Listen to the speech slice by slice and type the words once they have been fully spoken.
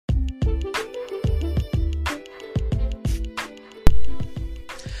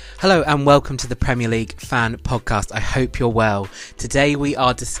Hello and welcome to the Premier League Fan Podcast. I hope you're well. Today we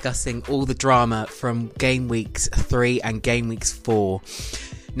are discussing all the drama from game weeks 3 and game weeks 4.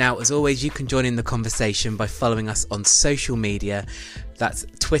 Now, as always, you can join in the conversation by following us on social media. That's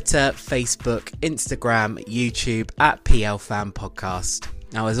Twitter, Facebook, Instagram, YouTube at PL Fan Podcast.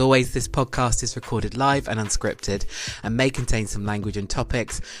 Now, as always, this podcast is recorded live and unscripted and may contain some language and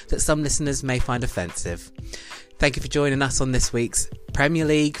topics that some listeners may find offensive. Thank you for joining us on this week's Premier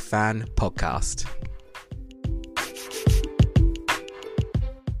League Fan Podcast.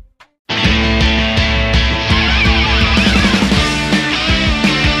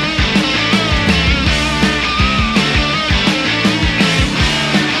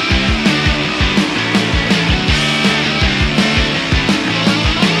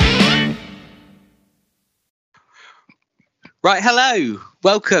 Right, hello.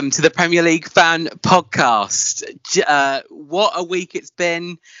 Welcome to the Premier League Fan Podcast. What a week it's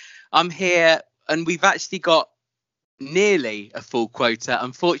been. I'm here and we've actually got nearly a full quota.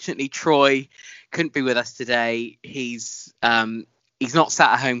 Unfortunately, Troy couldn't be with us today. He's not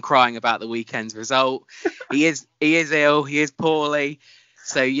sat at home crying about the weekend's result. He is ill. He is poorly.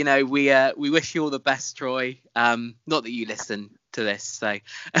 So, you know, we wish you all the best, Troy. Not that you listen to this, so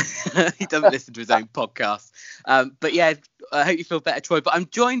he doesn't listen to his own podcast. But yeah, I hope you feel better, Troy. But I'm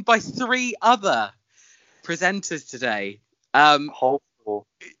joined by 3 other presenters today.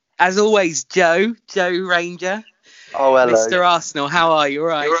 As always, Joe Ranger. Oh, hello. Mr. Arsenal, how are you? All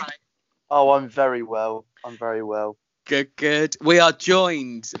right? Oh, I'm very well. Good. We are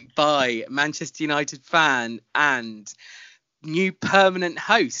joined by Manchester United fan and new permanent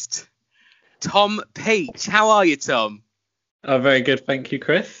host, Tom Peach. How are you, Tom? Oh, very good, thank you,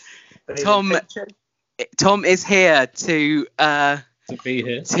 Chris. Tom is here to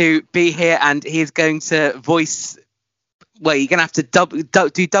be here, and he is going to voice. Well, you're going to have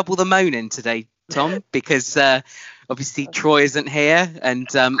to do double the moaning today, Tom, because obviously Troy isn't here, and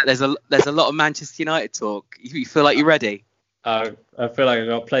there's a lot of Manchester United talk. You feel like you're ready? I feel like I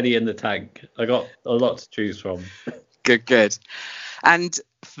got plenty in the tank. I got a lot to choose from. Good. And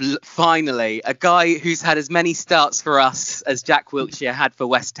finally, a guy who's had as many starts for us as Jack Wilshere had for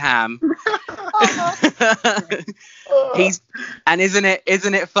West Ham. Isn't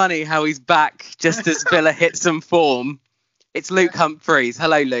it funny how he's back just as Villa hit some form? It's Luke Humphreys.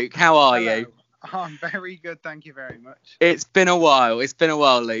 Hello, Luke. How are you? Oh, I'm very good, thank you very much. It's been a while,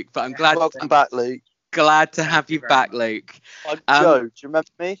 Luke, but I'm glad. Welcome back, Luke. Glad to have you back, Luke. I'm Joe. Do you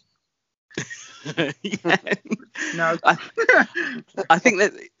remember me? Yeah. No. I think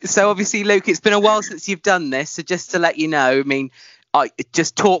that. So obviously, Luke, it's been a while since you've done this. So just to let you know, I mean, I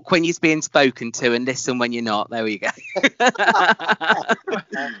just talk when you're being spoken to and listen when you're not. There we go.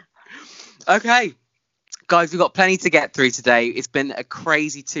 Okay. Guys, we've got plenty to get through today. It's been a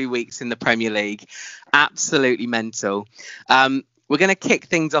crazy 2 weeks in the Premier League. Absolutely mental. We're going to kick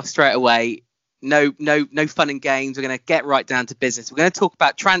things off straight away. No fun and games. We're going to get right down to business. We're going to talk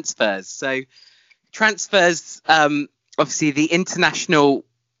about transfers. So transfers, obviously the international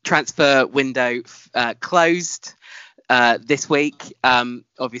transfer window closed this week.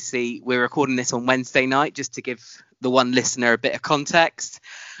 Obviously, we're recording this on Wednesday night just to give the one listener a bit of context.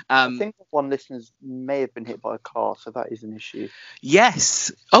 I think one listener may have been hit by a car, so that is an issue.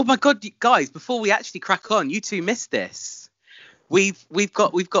 Yes. Oh my God, guys! Before we actually crack on, you two missed this. We've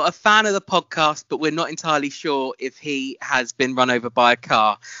got a fan of the podcast, but we're not entirely sure if he has been run over by a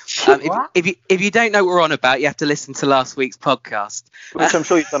car. If you don't know what we're on about, you have to listen to last week's podcast, which I'm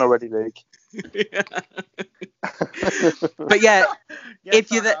sure you've done already, Luke. But yeah, yes,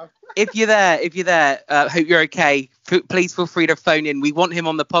 if you're there, hope you're okay. Please feel free to phone in. We want him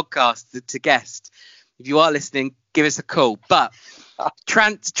on the podcast to guest. If you are listening, give us a call. But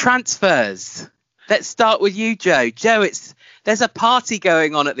transfers. Let's start with you, Joe. Joe, there's a party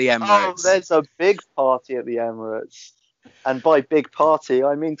going on at the Emirates. Oh, there's a big party at the Emirates. And by big party,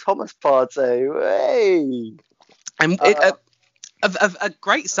 I mean Thomas Partey. Hey! And a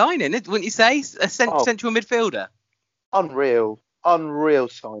great signing, wouldn't you say? A central midfielder. Unreal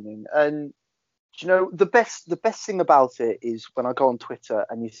signing. And you know, the best thing about it is when I go on Twitter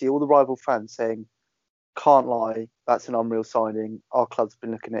and you see all the rival fans saying, "Can't lie, that's an unreal signing. Our club's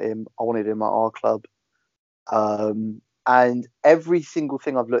been looking at him. I wanted him at our club." And every single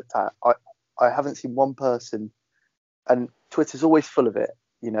thing I've looked at, I haven't seen one person, and Twitter's always full of it,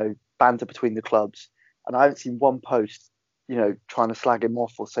 you know, banter between the clubs. And I haven't seen one post, you know, trying to slag him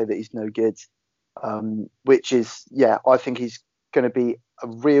off or say that he's no good. Which is, I think he's going to be a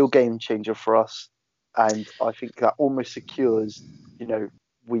real game changer for us. And I think that almost secures, you know,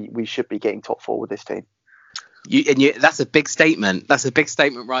 we should be getting top 4 with this team. That's a big statement. That's a big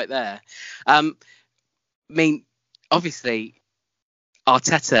statement right there. I mean, obviously,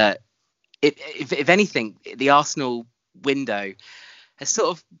 Arteta, if anything, the Arsenal window has sort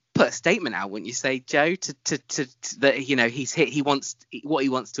of put a statement out, wouldn't you say, Joe? To that he wants what he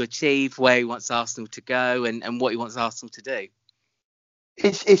wants to achieve, where he wants Arsenal to go, and what he wants Arsenal to do.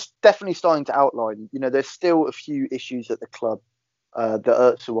 It's definitely starting to outline. There's still a few issues at the club.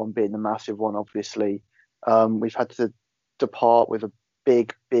 The Özil one being the massive one, obviously. We've had to depart with a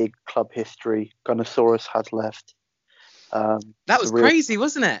big club history. Gunnosaurus has left. That was crazy,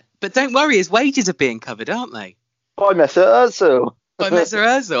 wasn't it? But don't worry, his wages are being covered, aren't they? By Mesut Özil. By Mesut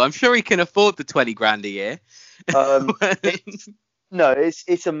Özil. I'm sure he can afford the 20 grand a year. No,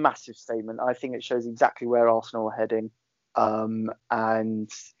 it's a massive statement. I think it shows exactly where Arsenal are heading. And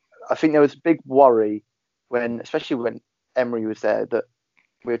I think there was a big worry especially when Emery was there, that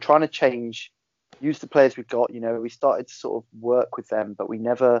we were trying to use the players we've got. We started to sort of work with them, but we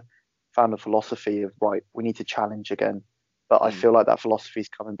never found a philosophy of, right, we need to challenge again. But I feel like that philosophy is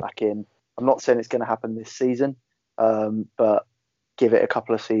coming back in. I'm not saying it's going to happen this season, but give it a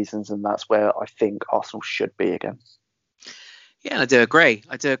couple of seasons, and that's where I think Arsenal should be again. Yeah, I do agree.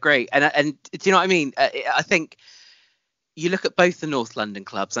 And do you know what I mean? I think you look at both the North London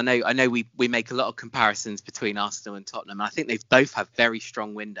clubs. I know we make a lot of comparisons between Arsenal and Tottenham. And I think they've both have very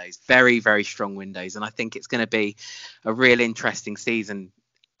strong windows, very, very strong windows. And I think it's going to be a real interesting season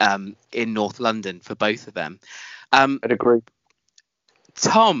in North London for both of them. I'd agree.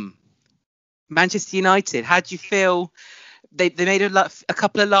 Tom, Manchester United, how do you feel? They made a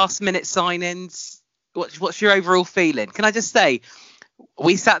couple of last minute signings. What's your overall feeling? Can I just say,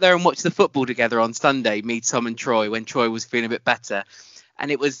 we sat there and watched the football together on Sunday, me, Tom and Troy, when Troy was feeling a bit better. And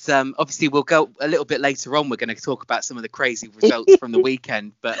it was obviously, we'll go a little bit later on. We're going to talk about some of the crazy results from the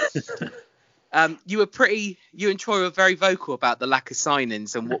weekend. But you and Troy were very vocal about the lack of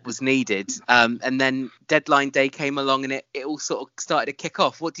signings and what was needed. And then deadline day came along and it all sort of started to kick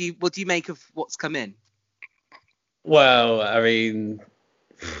off. What do you make of what's come in? Well, I mean,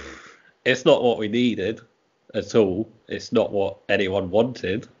 it's not what we needed at all. It's not what anyone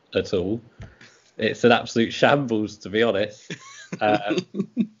wanted at all. It's an absolute shambles, to be honest. I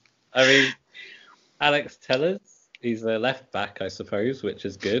mean, Alex Tellers, he's a left back, I suppose, which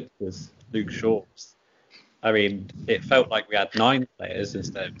is good, because Luke Shaw's. I mean, it felt like we had 9 players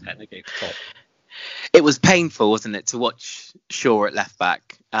instead of 10 against Tottenham. It was painful, wasn't it, to watch Shaw at left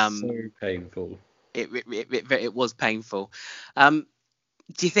back? So painful. It was painful.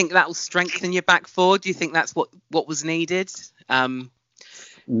 Do you think that will strengthen your back four? Do you think that's what was needed?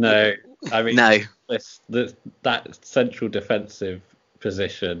 No, I mean, no. That central defensive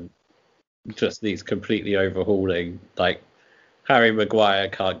position just needs completely overhauling. Like, Harry Maguire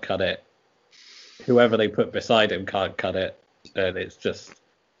can't cut it. Whoever they put beside him can't cut it. And it's just,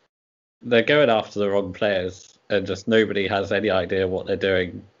 they're going after the wrong players, and just nobody has any idea what they're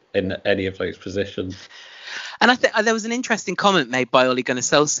doing in any of those positions. And I think there was an interesting comment made by Ole Gunnar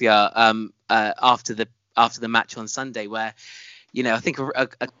Solskjaer after the match on Sunday, where, I think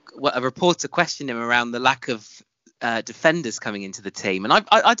a reporter questioned him around the lack of defenders coming into the team, and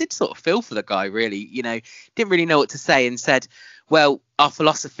I did sort of feel for the guy, really. Didn't really know what to say, and said, "Well, our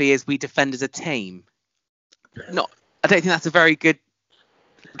philosophy is we defend as a team." I don't think that's a very good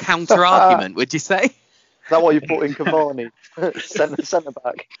counter argument, would you say? Is that why you brought in Cavani, centre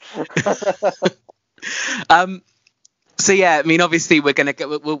back? So yeah, I mean, obviously we'll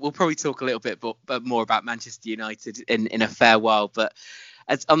probably talk a little bit more about Manchester United in a fair while, but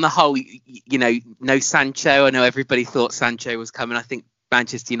on the whole, no Sancho. I know everybody thought Sancho was coming. I think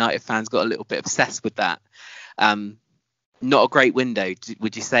Manchester United fans got a little bit obsessed with that. Not a great window,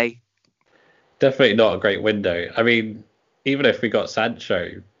 would you say? Definitely not a great window. I mean, even if we got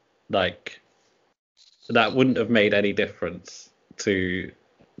Sancho, like, that wouldn't have made any difference to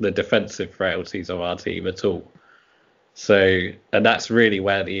the defensive frailties of our team at all. So, and that's really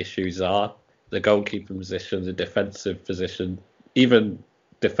where the issues are. The goalkeeper position, the defensive position, even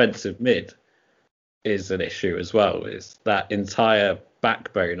defensive mid is an issue as well. It's that entire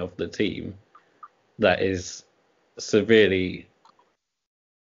backbone of the team that is severely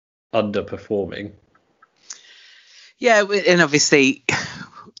underperforming. Yeah, and obviously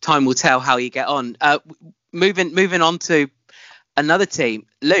time will tell how you get on. Moving on to another team,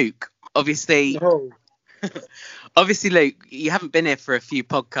 Luke. Obviously, Luke, you haven't been here for a few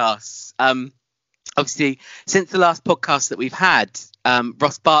podcasts. Obviously, since the last podcast that we've had,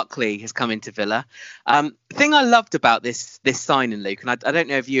 Ross Barkley has come into Villa. The thing I loved about this signing, Luke, and I don't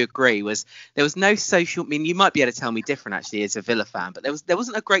know if you agree, was there was no social. I mean, you might be able to tell me different actually as a Villa fan, but there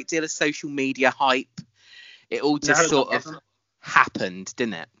wasn't a great deal of social media hype It all just sort of happened,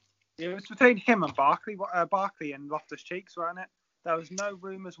 didn't it? It was between him and Barkley and Loftus-Cheek, wasn't it? There was no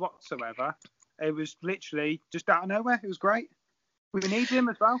rumours whatsoever. It was literally just out of nowhere. It was great. We need him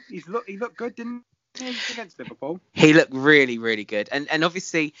as well. He looked good, didn't he, against Liverpool? He looked really, really good. And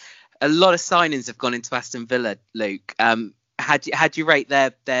obviously, a lot of signings have gone into Aston Villa, Luke. How'd you rate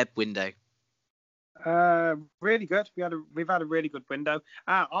their window? Really good. We've had a really good window.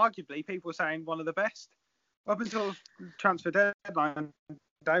 Arguably, people were saying one of the best. Up until transfer deadline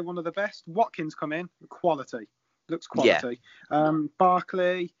day, one of the best. Watkins come in, quality. Looks quality. Yeah.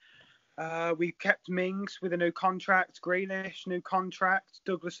 Barkley, we kept Mings with a new contract. Grealish, new contract.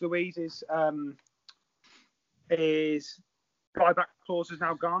 Douglas Luiz is buyback clause is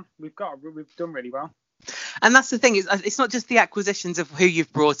now gone. We've done really well. And that's the thing, it's not just the acquisitions of who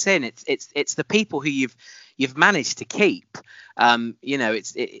you've brought in, it's the people who you've managed to keep.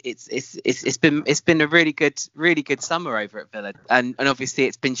 It's been a really good summer over at Villa, and obviously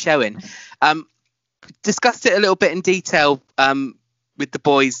it's been showing. Discussed it a little bit in detail with the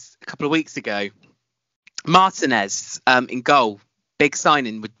boys a couple of weeks ago. Martinez in goal, big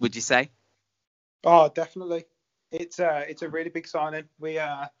signing, would you say? Oh, definitely. It's a really big signing.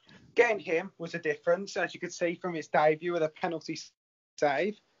 Getting him was a difference, as you could see from his debut with a penalty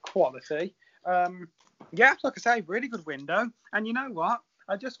save. Quality. Like I say, really good window. And you know what?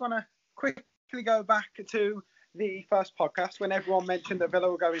 I just want to quickly go back to the first podcast when everyone mentioned that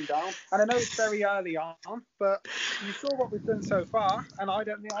Villa were going down. And I know it's very early on, but you saw what we've done so far, and I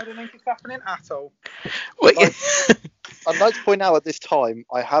don't think it's happening at all. I'd like to point out at this time,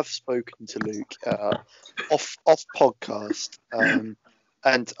 I have spoken to Luke off podcast,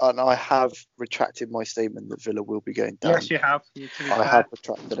 and I have retracted my statement that Villa will be going down. Yes, you have. I have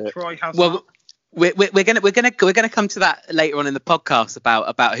retracted it. Troy has. Well, we're gonna come to that later on in the podcast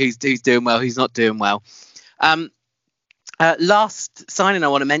about who's doing well, who's not doing well. Last signing I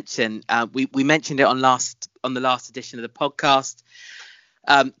want to mention, we mentioned it on the last edition of the podcast.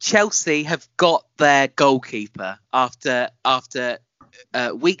 Chelsea have got their goalkeeper after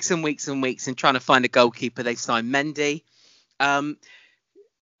weeks and weeks and weeks in trying to find a goalkeeper. They signed Mendy.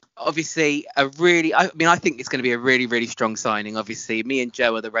 Obviously, I think it's going to be a really, really strong signing. Obviously, me and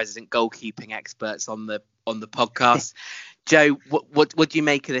Joe are the resident goalkeeping experts on the podcast. Joe, what do you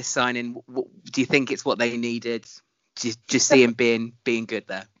make of this signing? Do you think it's what they needed? Just see him being good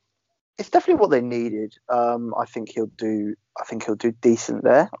there. It's definitely what they needed. I think he'll do decent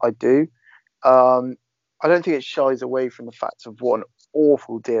there. I do. I don't think it shies away from the fact of what an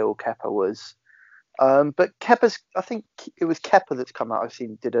awful deal Kepa was. But I think it was Kepa that's come out. I've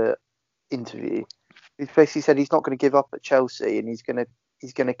seen did a interview. He basically said he's not going to give up at Chelsea and he's going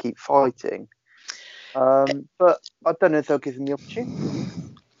to keep fighting. But I don't know if they'll give him the opportunity.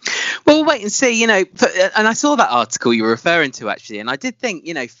 Well, we'll wait and see. And I saw that article you were referring to actually, and I did think,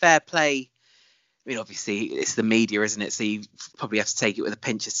 fair play. I mean, obviously it's the media, isn't it? So you probably have to take it with a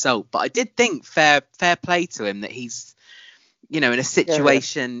pinch of salt. But I did think fair play to him that he's, in a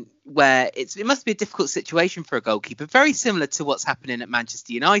situation where it must be a difficult situation for a goalkeeper, very similar to what's happening at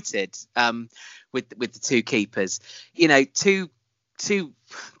Manchester United with the two keepers. Two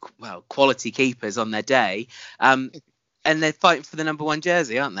quality keepers on their day, and they're fighting for the number one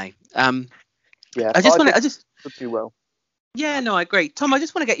jersey, aren't they? I just do well. Yeah, no, I agree. Tom, I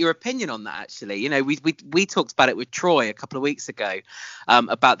just want to get your opinion on that, actually. We talked about it with Troy a couple of weeks ago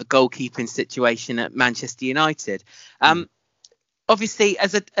about the goalkeeping situation at Manchester United. Obviously,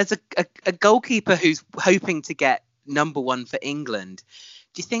 as a goalkeeper who's hoping to get number one for England,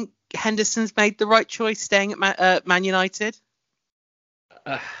 do you think Henderson's made the right choice staying at Man United?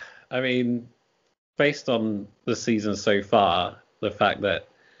 I mean, based on the season so far, the fact that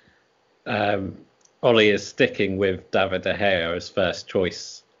Ollie is sticking with David De Gea as first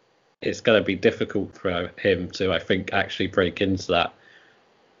choice, it's going to be difficult for him to, I think, actually break into that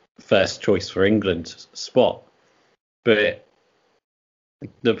first choice for England spot. But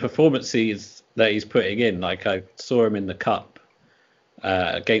the performances that he's putting in, like I saw him in the Cup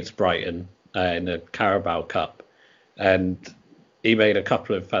against Brighton in the Carabao Cup, and he made a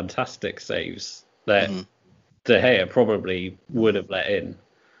couple of fantastic saves that De Gea probably would have let in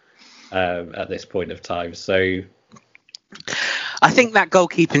at this point of time. So I think that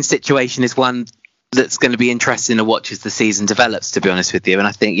goalkeeping situation is one that's going to be interesting to watch as the season develops, to be honest with you. And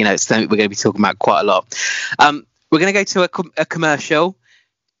I think, it's something we're going to be talking about quite a lot. We're going to go to a commercial,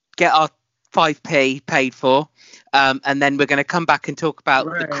 get our 5p paid for, and then we're going to come back and talk about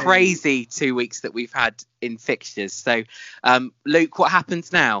the crazy 2 weeks that we've had in fixtures. So, Luke, what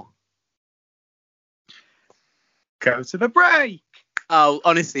happens now? Go to the break. Oh,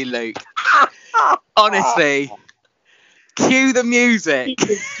 honestly, Luke. Honestly, cue the music.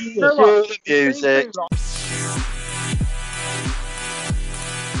 You know what? Cue the It's been music. too long.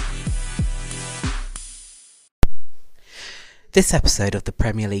 This episode of the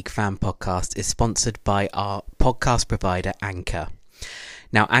Premier League Fan Podcast is sponsored by our podcast provider, Anchor.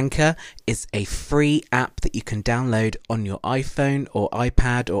 Now, Anchor is a free app that you can download on your iPhone or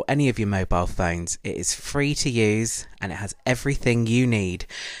iPad or any of your mobile phones. It is free to use and it has everything you need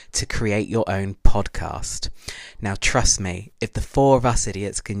to create your own podcast. Now, trust me, if the four of us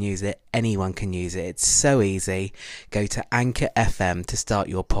idiots can use it, anyone can use it. It's so easy. Go to Anchor FM to start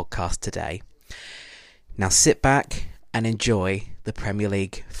your podcast today. Now, sit back and enjoy the Premier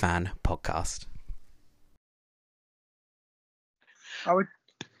League Fan Podcast.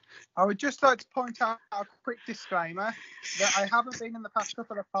 I would just like to point out a quick disclaimer that I haven't been in the past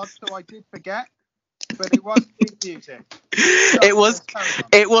couple of pods, so I did forget, but it was cue music. It was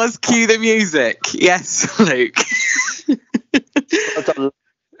cue the music. Yes, Luke.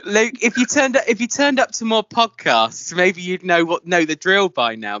 Luke, if you turned up to more podcasts, maybe you'd know the drill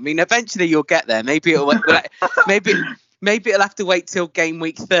by now. I mean, eventually you'll get there. Maybe it'll it'll have to wait till game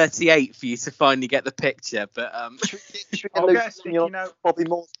week 38 for you to finally get the picture. But Bobby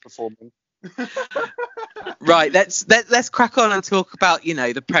Moore's performing. Right, let's crack on and talk about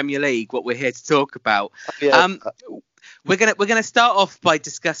the Premier League. What we're here to talk about. Yeah. We're gonna start off by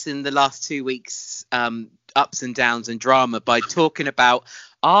discussing the last 2 weeks' ups and downs and drama by talking about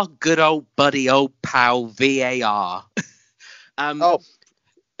our good old buddy, old pal VAR.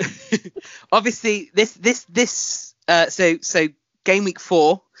 Obviously, so game week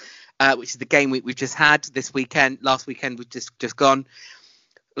 4, which is the game week we've just had this weekend. Last weekend we've just gone.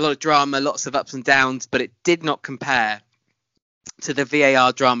 A lot of drama, lots of ups and downs, but it did not compare to the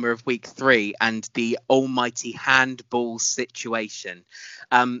VAR drama of week 3 and the almighty handball situation.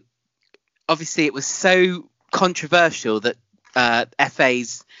 Obviously, it was so controversial that the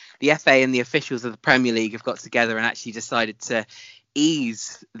FA and the officials of the Premier League have got together and actually decided to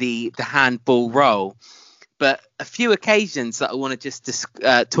ease the handball role. But a few occasions that I want to just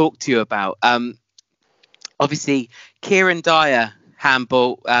talk to you about. Obviously, Kieran Dyer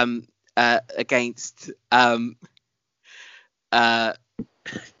handball against. Do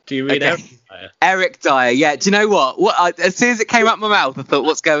you mean okay. Eric Dyer? Yeah. Do you know what? As soon as it came out my mouth, I thought,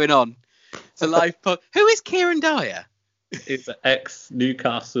 "What's going on?" It's a live pod. Who is Kieran Dyer? He's an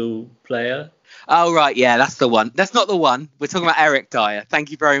ex-Newcastle player. Oh, right. Yeah, that's the one. That's not the one. We're talking about Eric Dyer.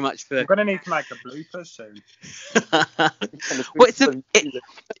 Thank you very much for... We're going to need to make a blooper soon. Well,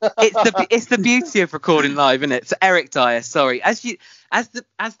 it's the beauty of recording live, isn't it? So Eric Dyer, sorry. As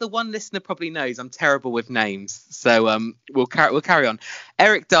the one listener probably knows, I'm terrible with names. So we'll carry on.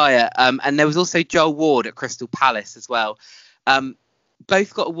 Eric Dyer, and there was also Joel Ward at Crystal Palace as well.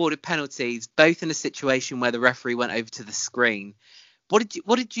 Both got awarded penalties, both in a situation where the referee went over to the screen. What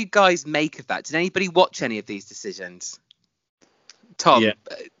did you guys make of that? Did anybody watch any of these decisions? Tom, Yeah.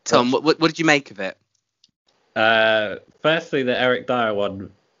 Tom, what did you make of it? Firstly, the Eric Dyer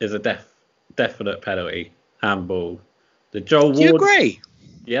one is a definite penalty, handball. The Joel Ward. Do you agree?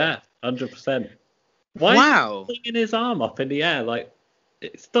 Yeah, 100%. Why Wow. is he flinging his arm up in the air? Like,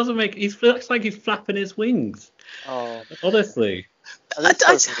 it doesn't make. He looks like he's flapping his wings. Oh, Honestly,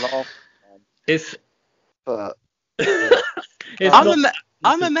 it's. but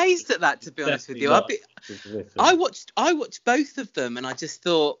I'm amazed at that, to be honest with you. I watched both of them, and I just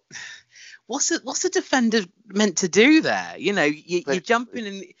thought, what's a defender meant to do there? You're jumping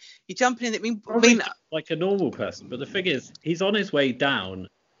in. I mean, like a normal person, but the thing is, he's on his way down,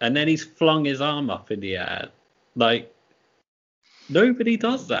 and then he's flung his arm up in the air. Like, nobody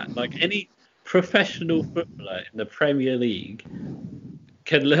does that. Like, any professional footballer in the Premier League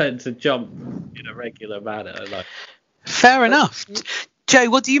can learn to jump in a regular manner. Like, fair enough. Joe,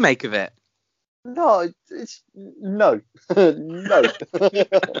 what do you make of it? no, it's no, no.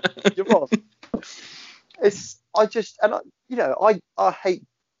 You're wrong. I hate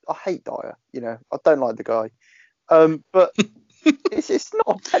Dyer. I don't like the guy. But it's not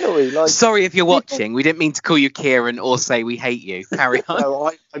a penalty. Like, Sorry if you're watching. We didn't mean to call you Kieran or say we hate you. Carry on. no,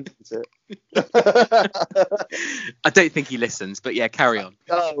 I meant it. I don't think he listens, but yeah, carry on.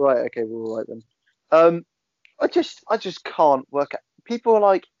 Oh, right. Okay, we're all right then. I just can't work out. People are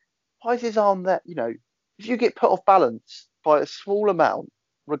like, why is his arm there? If you get put off balance by a small amount,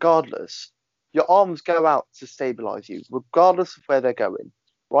 regardless, your arms go out to stabilize you, regardless of where they're going,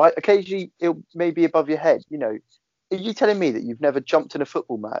 right? Occasionally, it may be above your head. Are you telling me that you've never jumped in a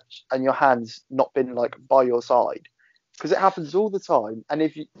football match and your hand's not been like by your side? Because it happens all the time. And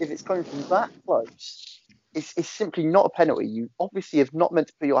if it's coming from that close, it's simply not a penalty. You obviously have not meant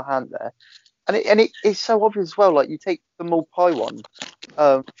to put your hand there. it's so obvious as well. Like you take the Mulpai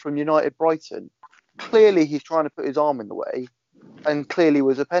one from United Brighton. Clearly, he's trying to put his arm in the way, and clearly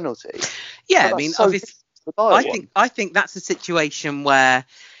was a penalty. Yeah, But I mean, so obviously, the Dyer one. I think that's a situation where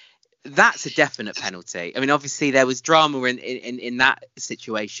that's a definite penalty. I mean, obviously there was drama in that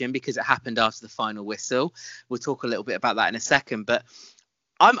situation because it happened after the final whistle. We'll talk a little bit about that in a second, but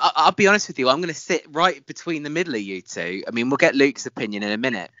I'll be honest with you, I'm going to sit right between the middle of you two. I mean, we'll get Luke's opinion in a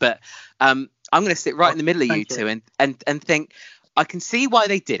minute, but I'm going to sit right in the middle of you two and think I can see why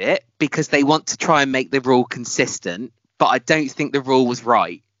they did it because they want to try and make the rule consistent, but I don't think the rule was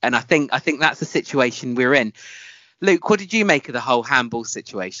right. And I think that's the situation we're in. Luke, what did you make of the whole handball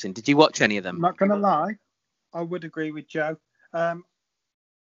situation? Did you watch any of them? I'm not going to lie, I would agree with Joe.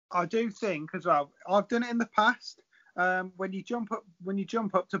 I do think as well. I've done it in the past. When you jump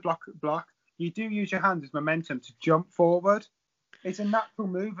up to block, you do use your hand as momentum to jump forward. It's a natural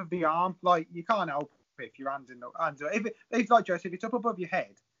move of the arm. Like you can't help it if your hands in the hands. If like Joe said, if it's up above your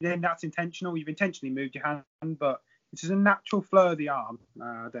head, then that's intentional. You've intentionally moved your hand, but this is a natural flow of the arm.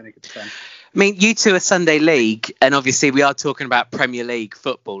 I don't think it's done. I mean, you two are Sunday League, and obviously we are talking about Premier League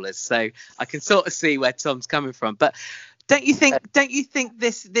footballers, so I can sort of see where Tom's coming from. But don't you think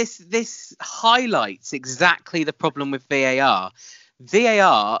this highlights exactly the problem with VAR?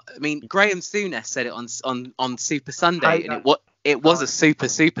 VAR. I mean, Graham Souness said it on Super Sunday, and it was a super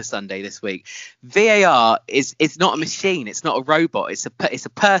Sunday this week. VAR is not a machine. It's not a robot. It's a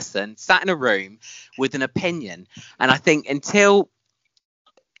person sat in a room with an opinion. And I think until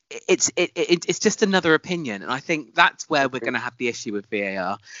it's just another opinion. And I think that's where we're going to have the issue with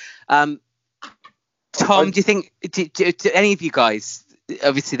VAR. Tom, do you think do any of you guys?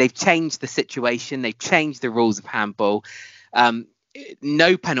 Obviously, they've changed the situation. They've changed the rules of handball.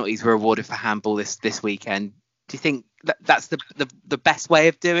 No penalties were awarded for handball this weekend. Do you think that's the best way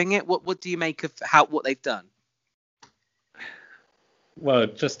of doing it? What do you make of what they've done? Well,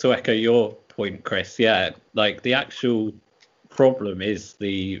 just to echo your point, Chris, yeah, like the actual problem is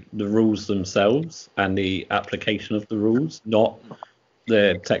the rules themselves and the application of the rules, not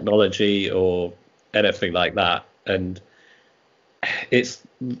the technology or anything like that. And it's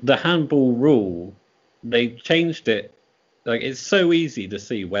the handball rule. They changed it. Like it's so easy to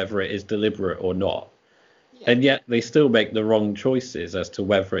see whether it is deliberate or not. And yet they still make the wrong choices as to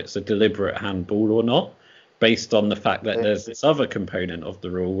whether it's a deliberate handball or not, based on the fact that there's this other component of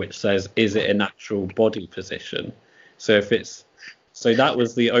the rule which says, is it a natural body position? So that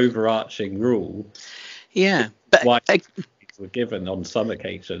was the overarching rule. Yeah, but why were given on some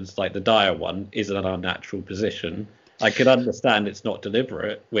occasions, like the Dyer one, is an unnatural position. I could understand it's not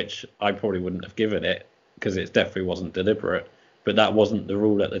deliberate, which I probably wouldn't have given it because it definitely wasn't deliberate. But that wasn't the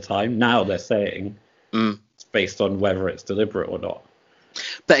rule at the time. Now they're saying it's based on whether it's deliberate or not.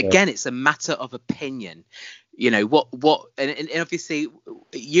 But again, it's a matter of opinion. You know and obviously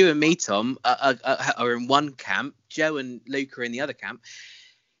you and me, Tom, are in one camp. Joe and Luke are in the other camp.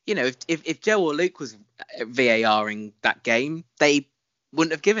 You know, if Joe or Luke was VARing that game, they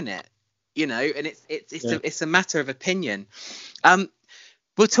wouldn't have given it. You know, and it's a matter of opinion.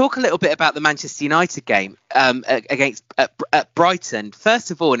 We'll talk a little bit about the Manchester United game against at Brighton.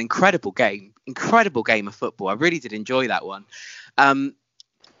 First of all, an incredible game of football. I really did enjoy that one.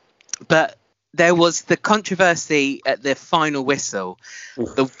 But there was the controversy at the final whistle.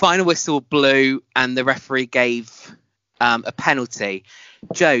 The final whistle blew and the referee gave a penalty.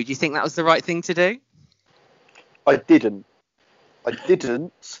 Joe, do you think that was the right thing to do? I didn't,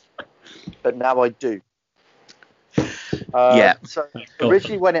 but now I do. Yeah. So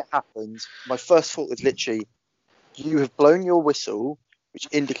originally when it happened, my first thought was literally, you have blown your whistle, which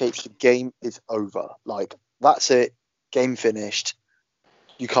indicates the game is over. Like, that's it, game finished.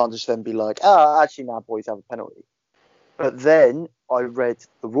 You can't just then be like, actually now boys have a penalty. But then I read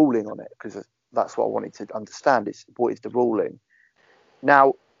the ruling on it because that's what I wanted to understand is what is the ruling.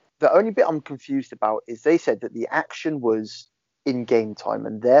 Now, the only bit I'm confused about is they said that the action was in game time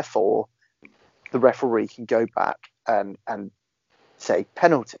and therefore the referee can go back and say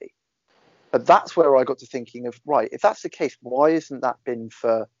penalty. But that's where I got to thinking of, right, if that's the case, why isn't that been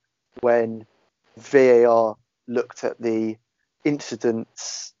for when VAR looked at the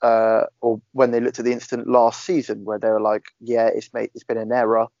incidents or when they looked at the incident last season where they were like, yeah, it's been an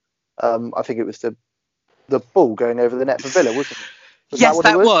error. I think it was the ball going over the net for Villa, wasn't it? Yes,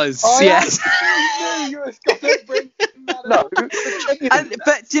 that was. Oh, yes. No,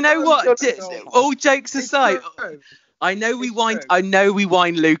 but do you know what? All jokes aside, I know we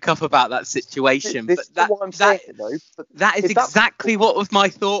wind Luke up about that situation, but that is exactly what my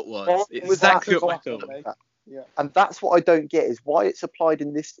thought was. Exactly what my thought was. Yeah. And that's what I don't get is why it's applied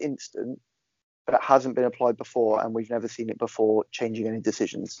in this instant but it hasn't been applied before, and we've never seen it before changing any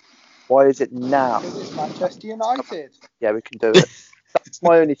decisions. Why is it now? Because it's Manchester United. Yeah, we can do it. That's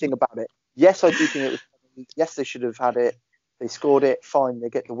my only thing about it. Yes, I do think it was. Yes, they should have had it. They scored it. Fine, they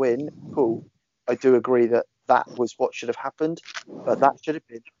get the win. Cool. I do agree that was what should have happened, but that should have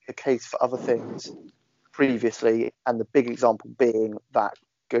been the case for other things previously, and the big example being that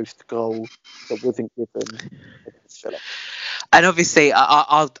ghost goal that wasn't given against Villa. And obviously,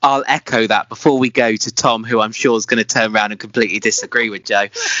 I'll echo that before we go to Tom, who I'm sure is going to turn around and completely disagree with Joe.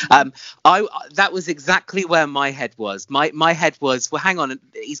 That was exactly where my head was. My head was, well, hang on,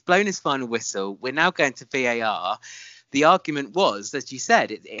 he's blown his final whistle. We're now going to VAR. The argument was, as you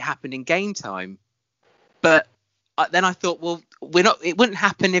said, it happened in game time. But then I thought, well, it wouldn't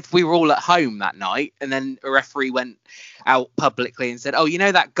happen if we were all at home that night. And then a referee went out publicly and said, oh, you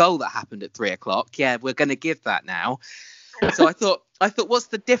know that goal that happened at 3:00? Yeah, we're going to give that now. So I thought, what's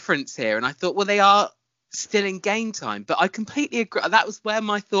the difference here? And I thought, well, they are still in game time. But I completely agree. That was where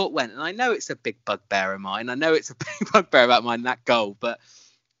my thought went. And I know it's a big bugbear of mine. I know it's a big bugbear about mine, that goal. But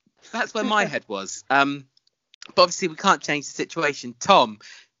that's where my head was. But obviously, we can't change the situation. Tom,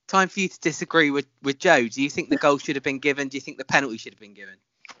 time for you to disagree with Joe. Do you think the goal should have been given? Do you think the penalty should have been given?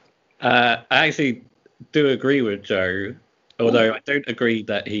 I actually do agree with Joe, although I don't agree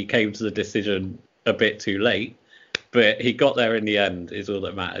that he came to the decision a bit too late. But he got there in the end is all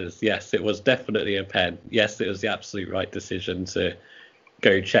that matters. Yes, it was definitely a pen. Yes, it was the absolute right decision to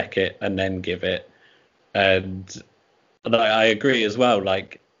go check it and then give it. And I agree as well.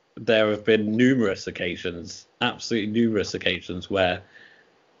 Like, there have been absolutely numerous occasions where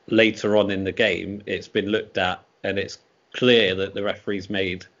later on in the game it's been looked at and it's clear that the referee's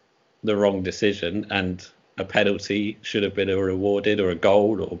made the wrong decision and a penalty should have been rewarded or a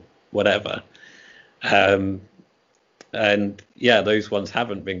goal or whatever. And yeah, those ones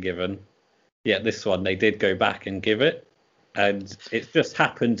haven't been given. Yet this one they did go back and give it, and it just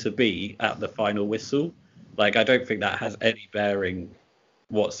happened to be at the final whistle. Like, I don't think that has any bearing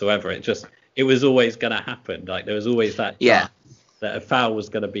whatsoever. It was always going to happen. Like, there was always that chance that a foul was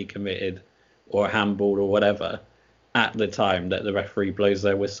going to be committed or a handball or whatever at the time that the referee blows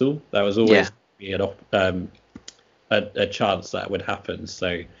their whistle. That was always be a chance that would happen.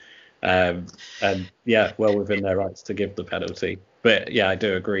 So. And yeah, well within their rights to give the penalty. But yeah, I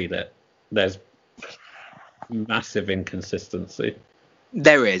do agree that there's massive inconsistency.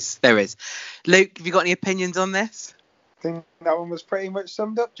 There is. Luke, have you got any opinions on this? I think that one was pretty much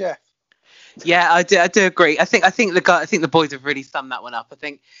summed up, Jeff. Yeah, I do agree. I think the boys have really summed that one up. I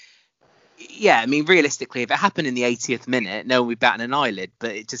think, yeah, I mean, realistically, if it happened in the 80th minute, no one would be batting an eyelid,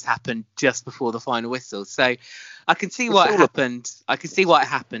 but it just happened just before the final whistle. So I can see why it happened. I can see why it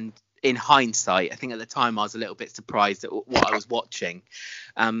happened in hindsight. I think at the time I was a little bit surprised at what I was watching.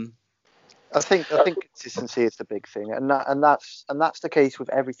 I think consistency is the big thing, and that's the case with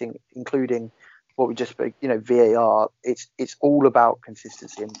everything, including what we just spoke. VAR. It's all about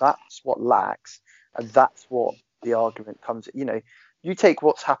consistency, and that's what lacks, and that's what the argument comes. You take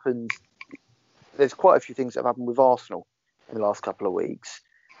what's happened. There's quite a few things that have happened with Arsenal in the last couple of weeks.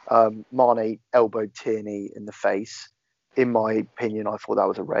 Mane elbowed Tierney in the face. In my opinion, I thought that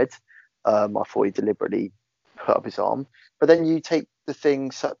was a red. I thought he deliberately put up his arm. But then you take the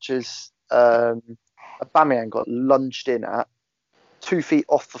things such as Aubameyang got lunged in at 2 feet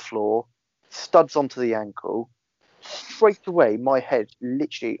off the floor, studs onto the ankle. Straight away, my head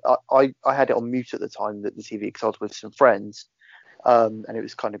literally, I had it on mute at the time, the TV, because I was with some friends. And it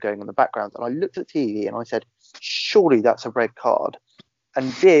was kind of going on in the background. And I looked at the TV and I said, surely that's a red card. And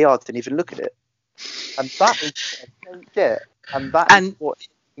VAR didn't even look at it. And that is what I don't get. And that is what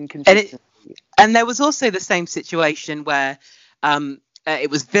inconsistency. And there was also the same situation where it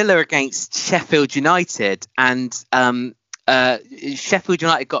was Villa against Sheffield United, and Sheffield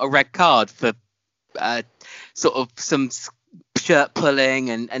United got a red card for sort of some shirt pulling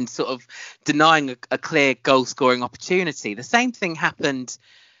and sort of denying a clear goal scoring opportunity. The same thing happened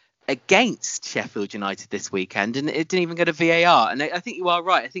against Sheffield United this weekend, and it didn't even go to VAR. And I think you are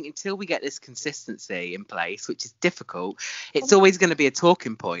right. I think until we get this consistency in place, which is difficult, it's always going to be a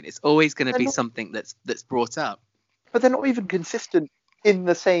talking point. It's always going to be something that's brought up. But they're not even consistent in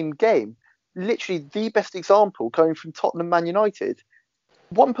the same game. Literally, the best example coming from Tottenham Man United.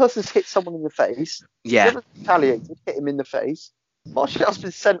 One person's hit someone in the face. Yeah. The other's retaliated, hit him in the face. Martial's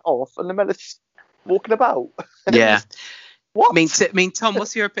been sent off, and Lamella's walking about. Yeah. What? I mean, Tom,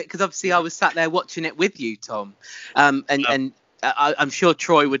 what's your opinion? Because obviously I was sat there watching it with you, Tom. And I'm sure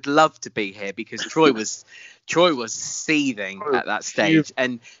Troy would love to be here because Troy was seething at that stage.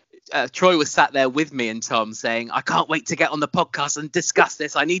 And Troy was sat there with me and Tom saying, I can't wait to get on the podcast and discuss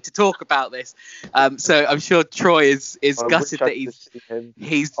this. I need to talk about this. So I'm sure Troy is gutted that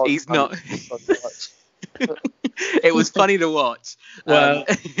he's not. It was funny to watch. Well,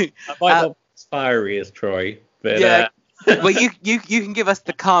 I might not be as fiery as Troy, but yeah. Well, you can give us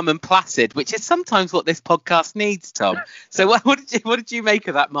the calm and placid, which is sometimes what this podcast needs, Tom. So what did you make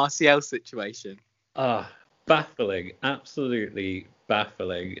of that Martial situation? Baffling, absolutely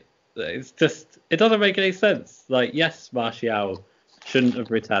baffling. It's just, it doesn't make any sense. Like, yes, Martial shouldn't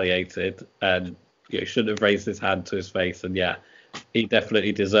have retaliated and shouldn't have raised his hand to his face, and yeah, he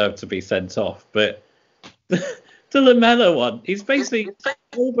definitely deserved to be sent off. But the Lamela one, he's basically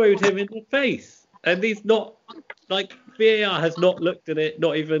elbowed him in the face, and he's not, like, VAR has not looked at it,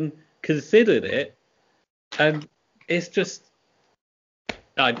 not even considered it, and it's just,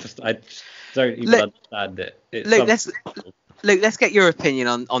 I just don't even understand it. Luke, let's get your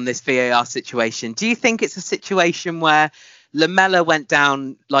opinion on this VAR situation. Do you think it's a situation where Lamela went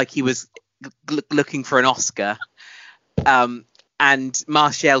down like he was looking for an Oscar, and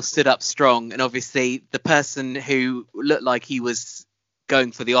Martial stood up strong, and obviously the person who looked like he was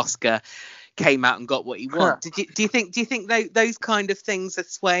going for the Oscar came out and got what he wanted? Do you think those kind of things are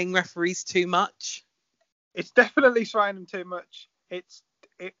swaying referees too much? It's definitely swaying them too much.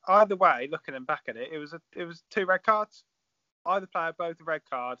 Either way, looking back at it, it was 2 red cards. Either player, both red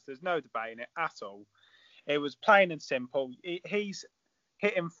cards. There's no debating it at all. It was plain and simple. He's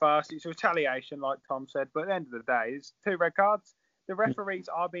hit him first. It's retaliation, like Tom said. But at the end of the day, it's 2 red cards. The referees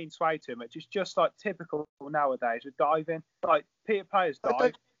are being swayed too much. It's just like typical nowadays with diving. Like, players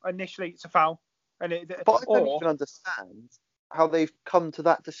dive. Initially, it's a foul. But I don't even understand how they've come to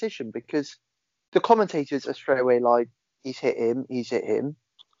that decision, because the commentators are straight away like, he's hit him.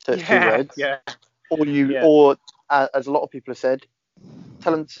 So it's 2 reds. Yeah. Or as a lot of people have said,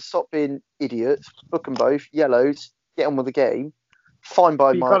 tell them to stop being idiots, book them both, yellows, get on with the game. Fine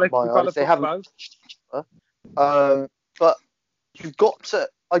by my eyes. They haven't. But you've got to.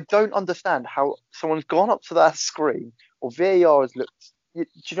 I don't understand how someone's gone up to that screen, or VAR has looked. Do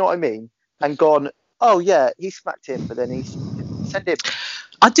you know what I mean? And gone, oh yeah, he smacked him, but then he sent him.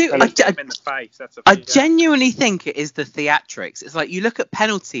 I do. Him in the face. I genuinely think it is the theatrics. It's like you look at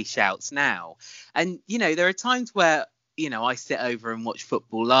penalty shouts now, and there are times where I sit over and watch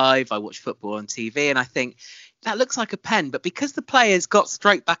football live. I watch football on TV, and I think that looks like a pen, but because the players got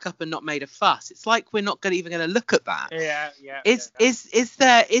straight back up and not made a fuss, it's like we're not even going to look at that. Is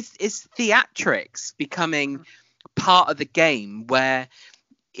theatrics becoming part of the game where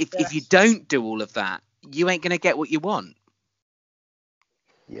if you don't do all of that, you ain't going to get what you want?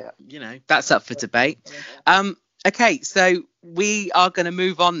 Yeah. That's up for debate. Okay, so we are going to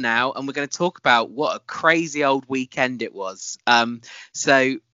move on now, and we're going to talk about what a crazy old weekend it was.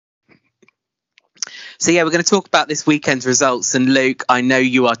 So yeah, we're going to talk about this weekend's results. And Luke, I know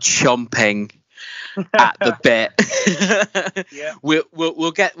you are chomping at the bit. Yeah.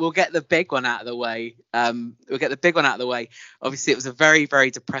 We'll get the big one out of the way. Obviously, it was a very,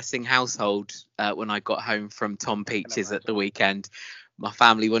 very depressing household when I got home from Tom Peach's at the weekend. My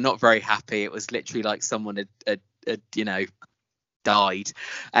family were not very happy. It was literally like someone had died.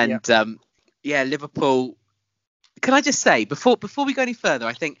 And Liverpool. Can I just say before we go any further,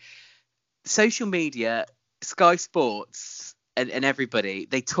 I think social media, Sky Sports, and everybody,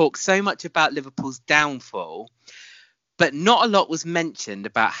 they talk so much about Liverpool's downfall, but not a lot was mentioned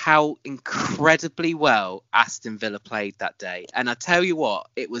about how incredibly well Aston Villa played that day. And I tell you what,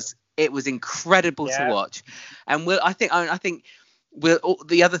 it was incredible to watch. And I think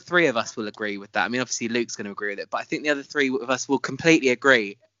the other 3 of us will agree with that. I mean, obviously Luke's going to agree with it, but I think the other 3 of us will completely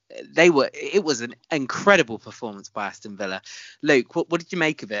agree. It was an incredible performance by Aston Villa. Luke, what did you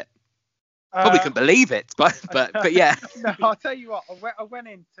make of it? Probably couldn't believe it, but yeah. No, I'll tell you what. I went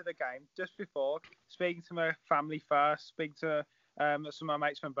into the game just before, speaking to my family first, speaking to some of my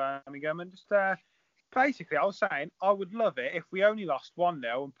mates from Birmingham, and just basically I was saying I would love it if we only lost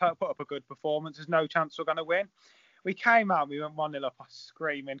 1-0 and put up a good performance. There's no chance we're going to win. We came out, we went 1-0 up, I was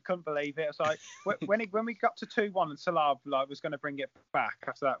screaming, couldn't believe it. It's like when we got to 2-1 and Salah was going to bring it back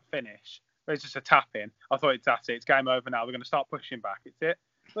after that finish, it was just a tap in. I thought that's it, it's game over now. We're going to start pushing back. It's it.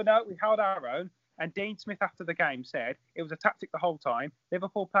 But no, we held our own. And Dean Smith after the game said it was a tactic the whole time.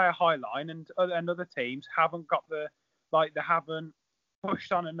 Liverpool play a high line, and other teams haven't got they haven't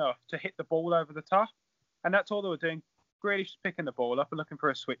pushed on enough to hit the ball over the top. And that's all they were doing. Grealish picking the ball up and looking for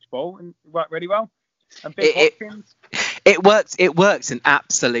a switch ball, and it worked really well. And Big Watkins. It works an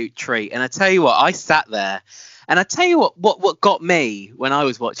absolute treat. And I tell you what, I sat there, and I tell you what got me when I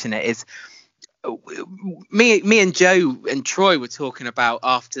was watching it is me and Joe and Troy were talking about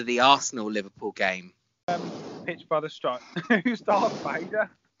after the Arsenal Liverpool game. Pitch by the strike. Who's Darth Vader?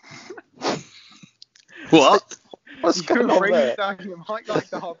 What? What's going on there? You might like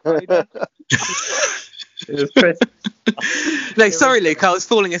Darth Vader. No, sorry, Luke. I was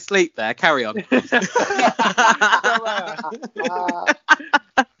falling asleep there. Carry on.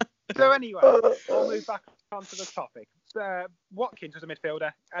 So anyway, we'll move back onto the topic. Watkins was a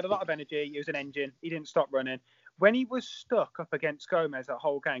midfielder, had a lot of energy. He was an engine. He didn't stop running. When he was stuck up against Gomez that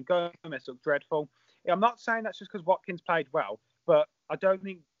whole game, Gomez looked dreadful. I'm not saying that's just because Watkins played well, but I don't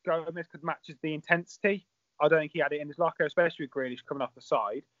think Gomez could match the intensity. I don't think he had it in his locker, especially with Grealish coming off the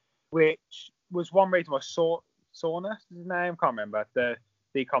side, which was one reason why Sauna, his name, can't remember, the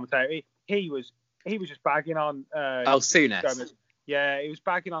commentator, he was just bagging on Souness. Gomez. Yeah, he was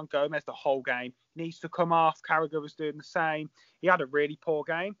bagging on Gomez the whole game. He needs to come off. Carragher was doing the same. He had a really poor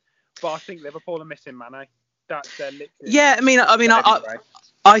game, but I think Liverpool are missing Mane. That's their literally. Yeah,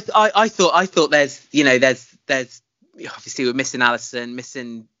 I thought there's obviously we're missing Alisson,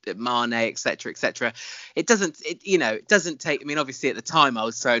 missing Mane, etc. It doesn't take. I mean, obviously at the time I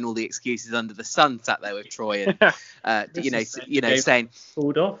was throwing all the excuses under the sun, sat there with Troy and saying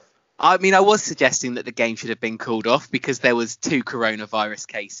called off. I mean, I was suggesting that the game should have been called off because there was 2 coronavirus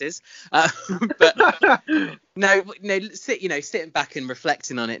cases. But no, sitting back and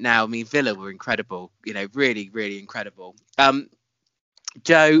reflecting on it now, I mean, Villa were incredible. Really, really incredible.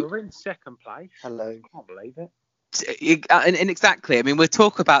 Joe, we're in second place. Hello. I can't believe it. And exactly. I mean, we'll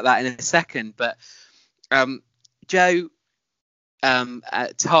talk about that in a second. But Joe,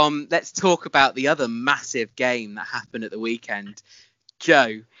 Tom, let's talk about the other massive game that happened at the weekend.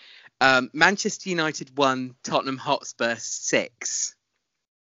 Joe. Manchester United 1, Tottenham Hotspur 6.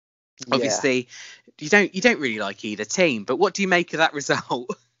 Yeah. Obviously, you don't really like either team, but what do you make of that result?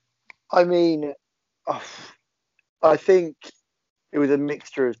 I mean, I think it was a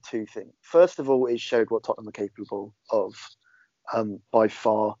mixture of 2 things. First of all, it showed what Tottenham are capable of by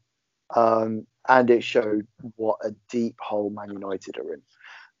far, and it showed what a deep hole Man United are in.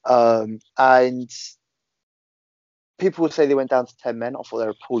 And people would say they went down to 10 men. I thought they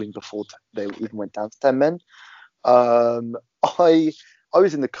were appalling before they even went down to 10 men. I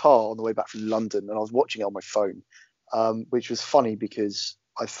was in the car on the way back from London and I was watching it on my phone, which was funny because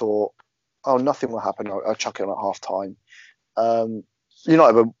I thought, oh, nothing will happen. I'll chuck it on at half time.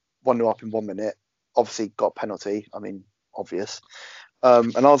 United were 1-0 up in 1 minute. Obviously got a penalty. I mean, obvious.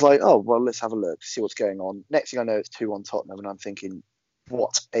 And I was like, oh, well, let's have a look, see what's going on. Next thing I know, it's 2-1 Tottenham and I'm thinking,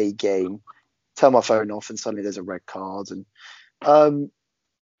 what a game. Turn my phone off and suddenly there's a red card. And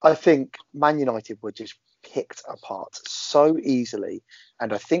I think Man United were just picked apart so easily.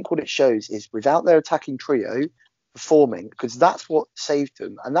 And I think what it shows is without their attacking trio performing, because that's what saved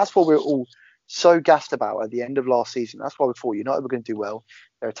them. And that's what we're all so gassed about at the end of last season. That's why we thought United were going to do well.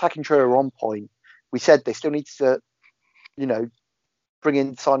 Their attacking trio are on point. We said they still need to, bring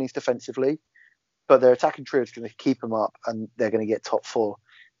in signings defensively, but their attacking trio is going to keep them up and they're going to get top 4.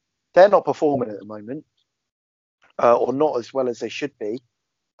 They're not performing at the moment, or not as well as they should be,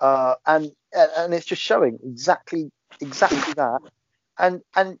 and it's just showing exactly that. And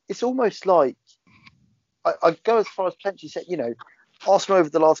it's almost like I go as far as potentially say, Arsenal over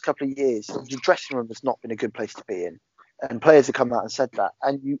the last couple of years, the dressing room has not been a good place to be in, and players have come out and said that,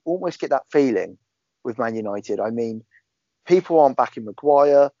 and you almost get that feeling with Man United. I mean, people aren't backing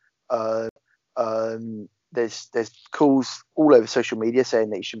Maguire. There's calls all over social media saying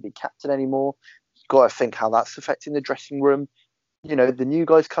that he shouldn't be captain anymore. Got to think how that's affecting the dressing room. The new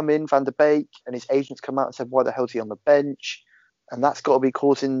guys come in, Van der Beek, and his agents come out and said, why the hell is he on the bench? And that's got to be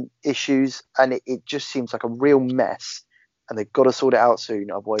causing issues. And it just seems like a real mess. And they've got to sort it out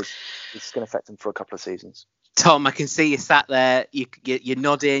soon. Otherwise, it's going to affect them for a couple of seasons. Tom, I can see you sat there. You're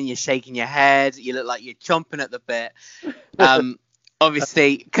nodding, you're shaking your head. You look like you're chomping at the bit.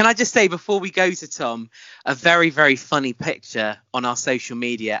 Obviously, can I just say before we go to Tom, a very, very funny picture on our social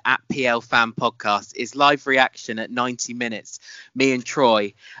media at PL Fan Podcast is live reaction at 90 minutes. Me and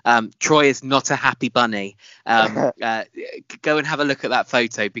Troy. Troy is not a happy bunny. Go and have a look at that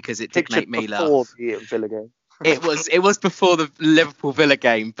photo because it did make me laugh. Before the Villa game. It was before the Liverpool Villa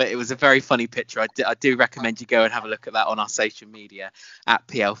game, but it was a very funny picture. I do recommend you go and have a look at that on our social media at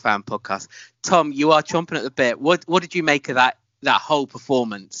PL Fan Podcast. Tom, you are chomping at the bit. What did you make of that whole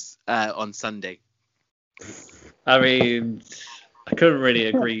performance on Sunday? I mean, I couldn't really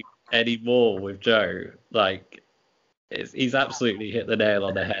agree any more with Joe. Like, he's absolutely hit the nail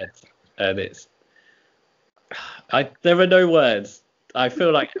on the head, and there are no words. I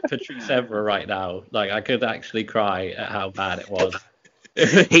feel like Patrice Evra right now. Like, I could actually cry at how bad it was.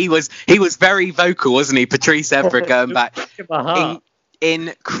 He was very vocal, wasn't he? Patrice Evra going back.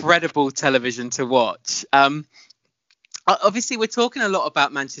 Incredible television to watch. Obviously, we're talking a lot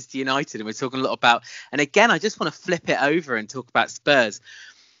about Manchester United, and we're talking a lot about. And again, I just want to flip it over and talk about Spurs.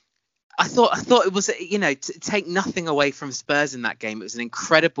 I thought it was, to take nothing away from Spurs in that game. It was an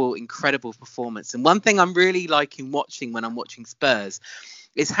incredible performance. And one thing I'm really liking watching when I'm watching Spurs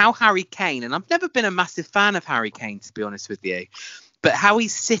is how Harry Kane, and I've never been a massive fan of Harry Kane, to be honest with you, but how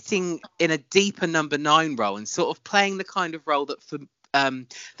he's sitting in a deeper number 9 role and sort of playing the kind of role that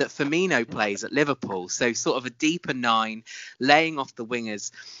Firmino plays at Liverpool. So sort of a deeper 9, laying off the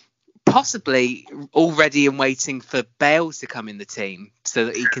wingers, possibly already and waiting for Bale to come in the team so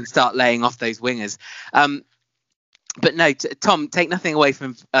that he can start laying off those wingers. But no, Tom, take nothing away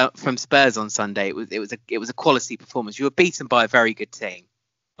from Spurs on Sunday. It was a quality performance. You were beaten by a very good team.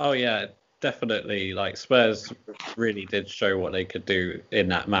 Oh yeah, definitely. Like, Spurs really did show what they could do in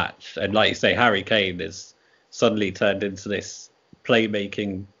that match. And like you say, Harry Kane is suddenly turned into this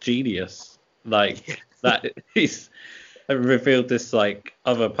playmaking genius. Like that, he's revealed this like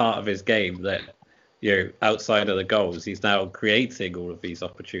other part of his game that, outside of the goals, he's now creating all of these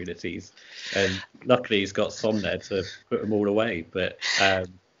opportunities. And luckily he's got Son there to put them all away. But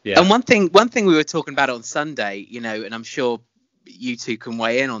yeah. And one thing we were talking about on Sunday, and I'm sure you two can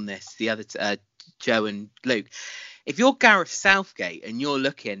weigh in on this, the other Joe and Luke. If you're Gareth Southgate and you're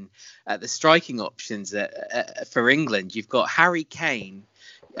looking at the striking options for England, you've got Harry Kane,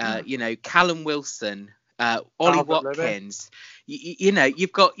 Callum Wilson, Ollie Watkins. You've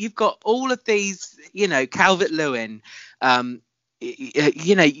got all of these, Calvert-Lewin,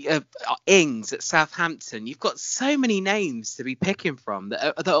 Ings at Southampton. You've got so many names to be picking from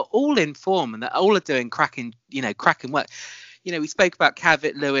that are all in form and that all are doing cracking work. We spoke about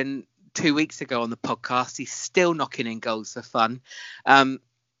Calvert-Lewin 2 weeks ago on the podcast. He's still knocking in goals for fun.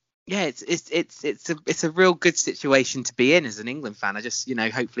 It's a real good situation to be in as an England fan. I just,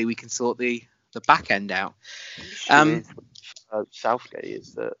 hopefully we can sort the back end out. Southgate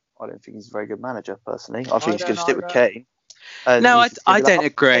is that I don't think he's a very good manager personally. I think he's going to stick with Kane. No, I don't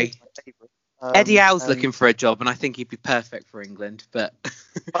agree. Eddie Howe's looking for a job, and I think he'd be perfect for England. But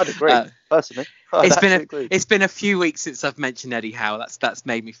I'd agree personally. It's been a few weeks since I've mentioned Eddie Howe. That's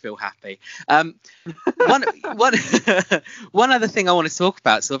made me feel happy. One other thing I want to talk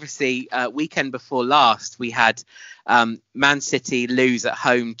about. So obviously, weekend before last, we had Man City lose at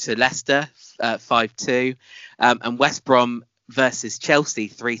home to Leicester 5-2, and West Brom versus Chelsea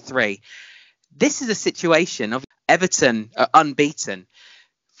 3-3. This is a situation of Everton are unbeaten.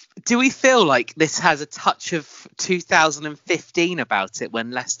 Do we feel like this has a touch of 2015 about it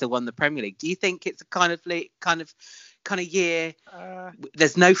when Leicester won the Premier League? Do you think it's a kind of year?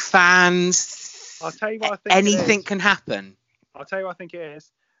 There's no fans. I'll tell you what I think. Anything can happen. I'll tell you what I think it is.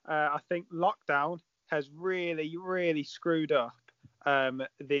 I think lockdown has really, really screwed up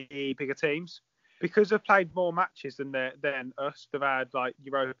the bigger teams because they've played more matches than us. They've had like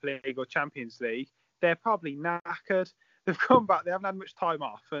Europa League or Champions League. They're probably knackered. They've come back. They haven't had much time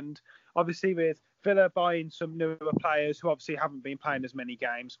off, and obviously with Villa buying some newer players who obviously haven't been playing as many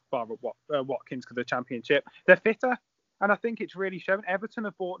games, bar Watkins for the Championship, they're fitter, and I think it's really showing. Everton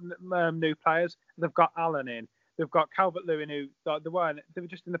have bought new players. They've got Allen in. They've got Calvert-Lewin, who they were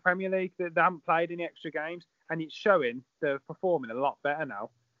just in the Premier League. They haven't played any extra games, and it's showing they're performing a lot better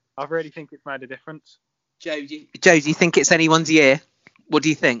now. I really think it's made a difference. Joe, do you think it's anyone's year? What do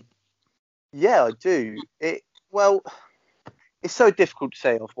you think? Yeah, I do. It's so difficult to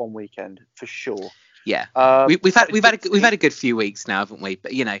say off one weekend for sure. Yeah, we've had a good few weeks now, haven't we?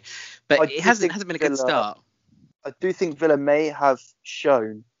 But it hasn't been a good start. I do think Villa may have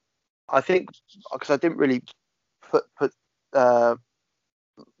shown. I think because I didn't really put my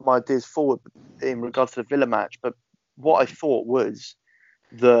ideas forward in regards to the Villa match, but what I thought was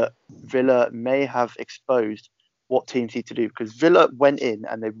that Villa may have exposed what teams need to do because Villa went in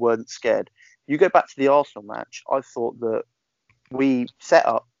and they weren't scared. You go back to the Arsenal match, I thought that we set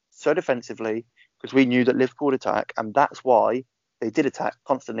up so defensively because we knew that Liverpool would attack, and that's why they did attack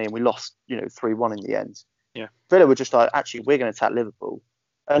constantly, and we lost, 3-1 in the end. Yeah. Villa were just like, actually, we're going to attack Liverpool,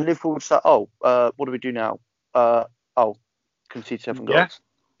 and Liverpool were just like, what do we do now? Concede 7 goals.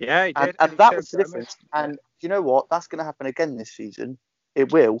 Yeah, he did. And that was the difference. And you know what? That's going to happen again this season.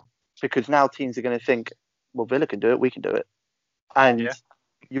 It will, because now teams are going to think, well, Villa can do it, we can do it, and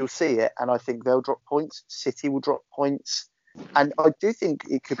you'll see it. And I think they'll drop points. City will drop points. And I do think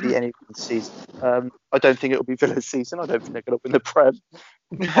it could be anyone's season. I don't think it'll be Villa's season. I don't think they're going to win the Prem.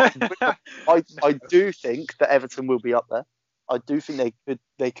 I do think that Everton will be up there. I do think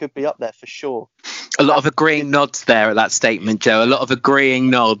they could be up there for sure. A lot of agreeing nods there at that statement, Joe. A lot of agreeing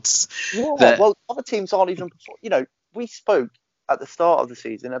nods. Yeah, well, other teams aren't even. We spoke at the start of the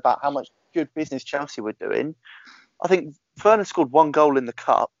season about how much good business Chelsea were doing. I think Werner scored 1 goal in the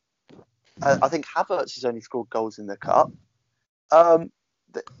cup. I think Havertz has only scored goals in the cup.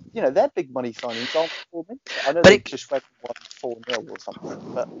 Their big money signings aren't performing. I know they just went 1-4-0 or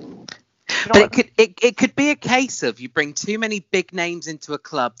something, but. It could be a case of you bring too many big names into a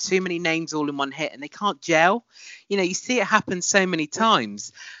club, too many names all in one hit, and they can't gel. You see it happen so many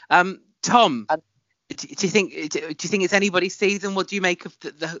times. Tom, do you think it's anybody's season? What do you make of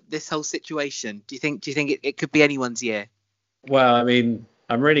this whole situation? Do you think it could be anyone's year? Well, I mean,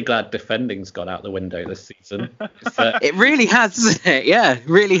 I'm really glad defending's gone out the window this season. It really has, isn't it? Yeah, it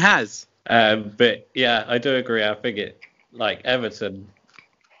really has. But yeah, I do agree. I think Everton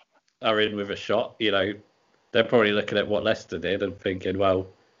are in with a shot. They're probably looking at what Leicester did and thinking, well,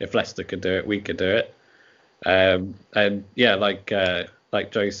 if Leicester could do it, we could do it. And yeah, like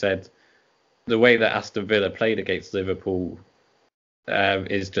Joe said, the way that Aston Villa played against Liverpool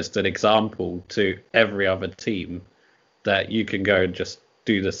is just an example to every other team that you can go and just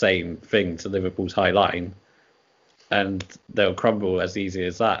do the same thing to Liverpool's high line and they'll crumble as easy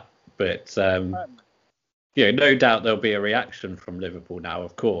as that. But no doubt there'll be a reaction from Liverpool now,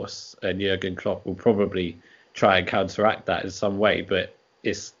 of course, and Jurgen Klopp will probably try and counteract that in some way. But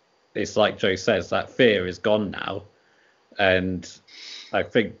it's like Joe says, that fear is gone now, and I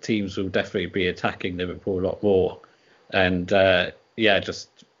think teams will definitely be attacking Liverpool a lot more, and just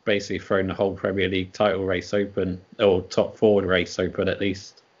basically throwing the whole Premier League title race open, or top 4 race open at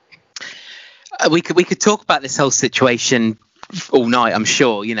least. We could talk about this whole situation all night, I'm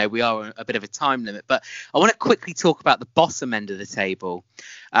sure. We are on a bit of a time limit, but I want to quickly talk about the bottom end of the table.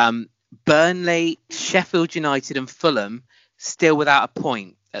 Burnley, Sheffield United and Fulham still without a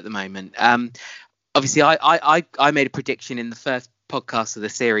point at the moment. Obviously, I made a prediction in the first podcast of the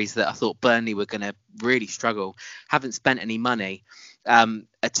series that I thought Burnley were going to really struggle. Haven't spent any money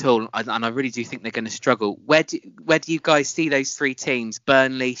at all, and I really do think they're going to struggle. Where do you guys see those 3 teams?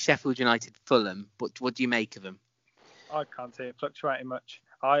 Burnley, Sheffield United, Fulham. What do you make of them? I can't see it fluctuating much.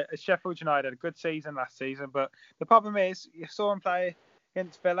 Sheffield United had a good season last season, but the problem is you saw them play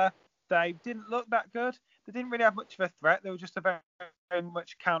against Villa. They didn't look that good. They didn't really have much of a threat. They were just a very, very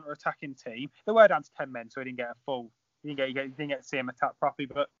much counter-attacking team. They were down to 10 men, so he didn't get a full. You didn't get to see him attack properly,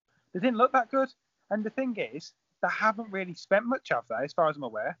 but they didn't look that good. And the thing is, they haven't really spent much, have they, as far as I'm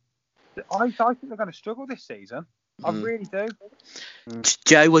aware. I think they're going to struggle this season. I really do.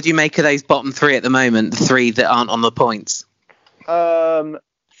 Joe, what do you make of those bottom 3 at the moment, the 3 that aren't on the points?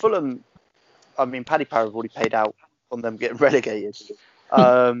 Fulham, I mean, Paddy Power have already paid out on them getting relegated,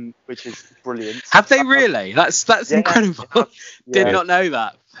 which is brilliant. Have they really? That's incredible. Did not know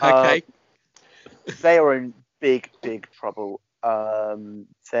that. Okay. They are in big trouble.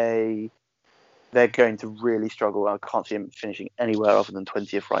 They're going to really struggle. I can't see them finishing anywhere other than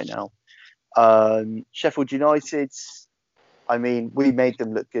 20th right now. Sheffield United, I mean, we made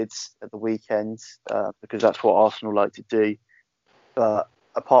them look good at the weekend because that's what Arsenal like to do. But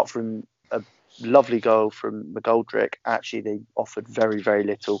apart from a lovely goal from McGoldrick, actually they offered very, very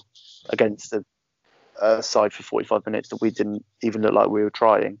little against a side for 45 minutes that we didn't even look like we were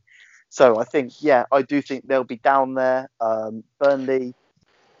trying. So I think, I do think they'll be down there. Burnley,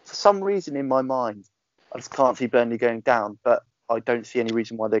 for some reason in my mind, I just can't see Burnley going down, but I don't see any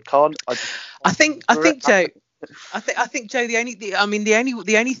reason why they can't. I think Joe. I think Joe. The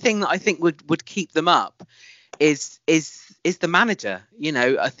only thing that I think would keep them up is the manager.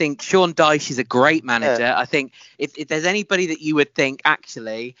 I think Sean Dyche is a great manager. Yeah. I think if there's anybody that you would think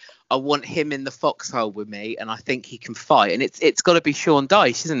actually I want him in the foxhole with me, and I think he can fight, and it's got to be Sean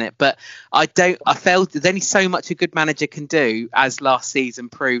Dyche, isn't it? But I felt there's only so much a good manager can do, as last season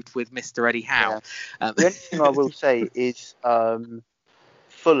proved with Mr. Eddie Howe. Yeah. The only thing I will say is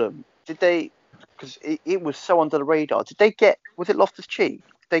Fulham. Did they? Because it was so under the radar. Did they get? Was it Loftus-Cheek?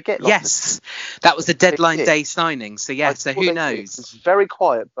 They get yes, that was a deadline day signing. So so who knows? It's very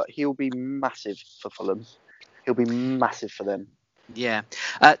quiet, but he'll be massive for Fulham. He'll be massive for them. Yeah,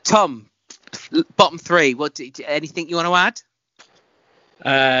 Tom, bottom 3. Anything you want to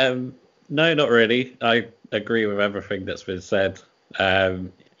add? No, not really. I agree with everything that's been said.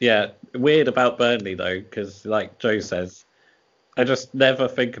 Weird about Burnley though, because like Joe says, I just never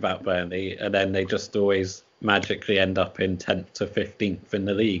think about Burnley, and then they just always magically end up in 10th to 15th in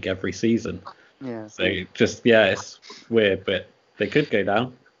the league every season. Yeah. So it's weird, but they could go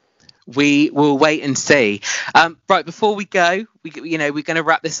down. We will wait and see. Right, before we go, we're going to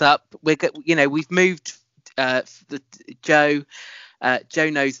wrap this up. We've moved Joe Joe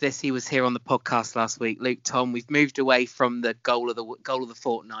knows this. He was here on the podcast last week. Luke, Tom, we've moved away from the goal of the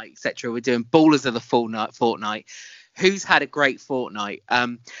fortnight, etc. We're doing ballers of the fortnight. Who's had a great fortnight?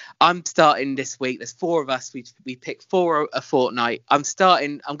 I'm starting this week. There's 4 of us. We picked 4 a fortnight. I'm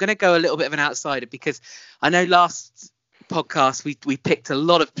going to go a little bit of an outsider because I know last podcast we picked a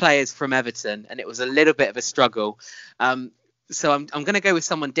lot of players from Everton and it was a little bit of a struggle. So I'm going to go with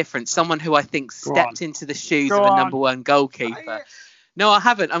someone different, someone who I think stepped into the shoes of a number 1 goalkeeper. No, I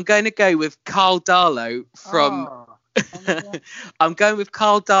haven't. I'm going to go with Carl Darlow from. I'm going with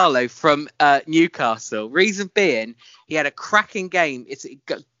Carl Darlow from Newcastle. Reason being, he had a cracking game.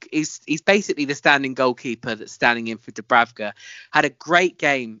 He's basically the standing goalkeeper that's standing in for Dubravka. Had a great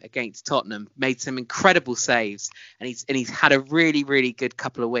game against Tottenham. Made some incredible saves, and he's had a really, really good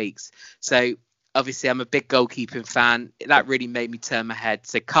couple of weeks. So obviously, I'm a big goalkeeping fan. That really made me turn my head.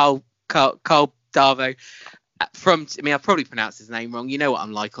 So Carl Darlow. I've probably pronounced his name wrong. You know what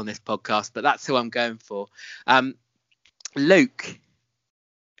I'm like on this podcast, but that's who I'm going for. Luke.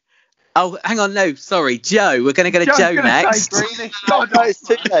 Oh, hang on. No, sorry. Joe. We're going to go to Joe next. No, it's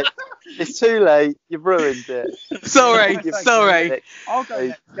too late. It's too late. You've ruined it. Sorry. I'll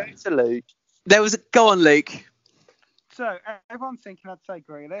go next. Go to Luke. Go on, Luke. So everyone's thinking I'd say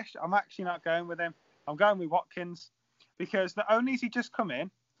Grealish. I'm actually not going with him. I'm going with Watkins because not only has he just come in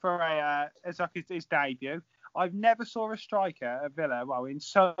for his debut, I've never saw a striker at Villa, in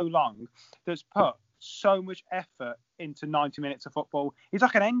so long, that's put so much effort into 90 minutes of football. He's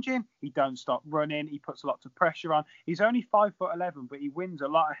like an engine. He don't stop running. He puts lots of pressure on. He's only 5'11", but he wins a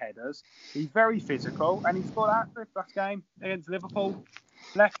lot of headers. He's very physical, and he scored a hat-trick last game against Liverpool.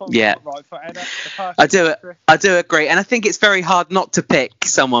 Left foot, right foot header. I do agree, and I think it's very hard not to pick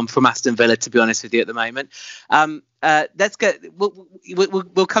someone from Aston Villa, to be honest with you, at the moment. Let's go.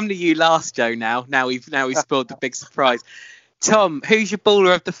 We'll come to you last, Joe. Now we've spoiled the big surprise. Tom, who's your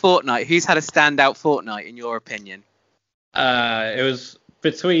baller of the fortnight? Who's had a standout fortnight in your opinion? It was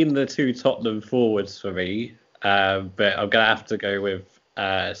between the 2 Tottenham forwards for me, but I'm gonna have to go with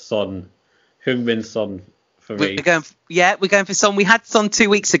Son, Heung-min Son. We're going for Son. We had Son 2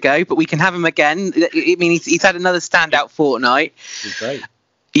 weeks ago, but we can have him again. I mean, he's had another standout fortnight. He's great.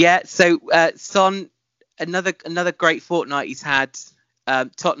 Yeah, so Son, another great fortnight he's had.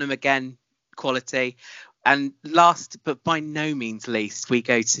 Tottenham again, quality. And last, but by no means least, we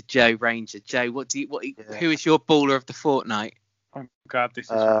go to Joe Ranger. Joe, who is your baller of the fortnight? I'm glad this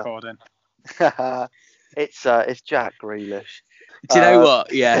is recording. It's Jack Grealish. Do you know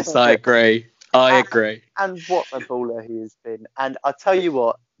what? Yes, I agree. I agree. And what a baller he has been. And I tell you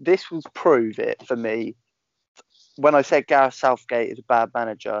what, this will prove it for me. When I said Gareth Southgate is a bad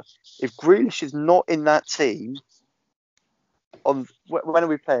manager, if Grealish is not in that team, when are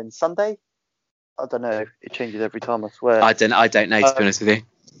we playing? Sunday? I don't know. It changes every time, I swear. I don't know, to be honest with you.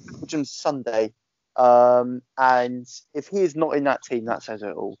 Belgium Sunday. And if he is not in that team, that says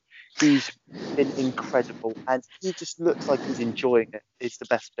it all. He's been incredible, and he just looks like he's enjoying it. It's the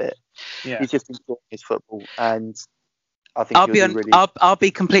best bit. Yeah. He's just enjoying his football, and I think I'll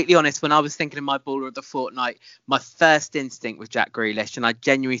be completely honest. When I was thinking of my baller of the fortnight, my first instinct was Jack Grealish, and I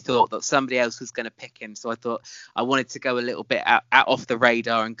genuinely thought that somebody else was going to pick him. So I thought I wanted to go a little bit out off the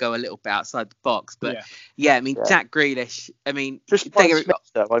radar and go a little bit outside the box. But Jack Grealish. I mean,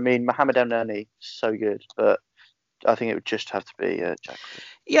 Mohamed El Neni, so good, but I think it would just have to be Jack Grealish.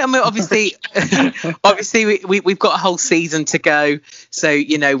 Yeah, I mean, obviously, we've got a whole season to go, so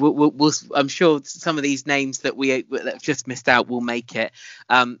we'll I'm sure some of these names that have just missed out will make it.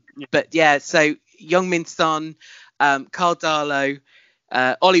 But yeah, so Heung-min Son, Carl Darlow,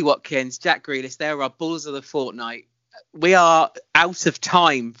 Ollie Watkins, Jack Grealish, they are our balls of the fortnight. We are out of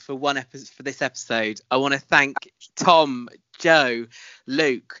time for this episode. I want to thank Tom, Joe,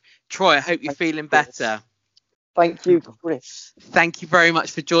 Luke, Troy. I hope you're feeling better. Thank you, Chris. Thank you very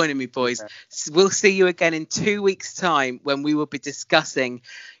much for joining me, boys. We'll see you again in 2 weeks' time when we will be discussing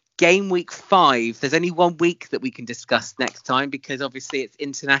game week 5. There's only 1 week that we can discuss next time because obviously it's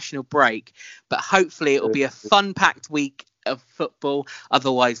international break. But hopefully it will be a fun-packed week of football.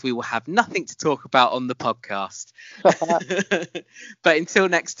 Otherwise, we will have nothing to talk about on the podcast. But until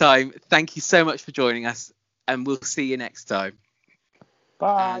next time, thank you so much for joining us, and we'll see you next time.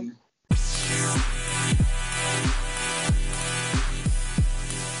 Bye.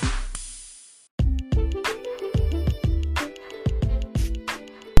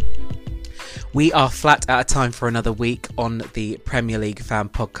 We are flat out of time for another week on the Premier League Fan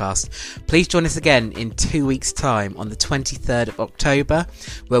Podcast. Please join us again in 2 weeks' time on the 23rd of October,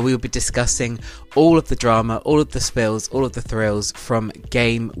 where we will be discussing all of the drama, all of the spills, all of the thrills from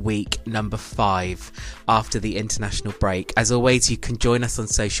game week number 5 after the international break. As always, you can join us on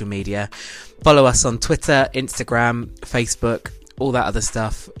social media. Follow us on Twitter, Instagram, Facebook, all that other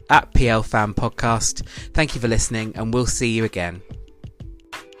stuff at PL Fan Podcast. Thank you for listening, and we'll see you again.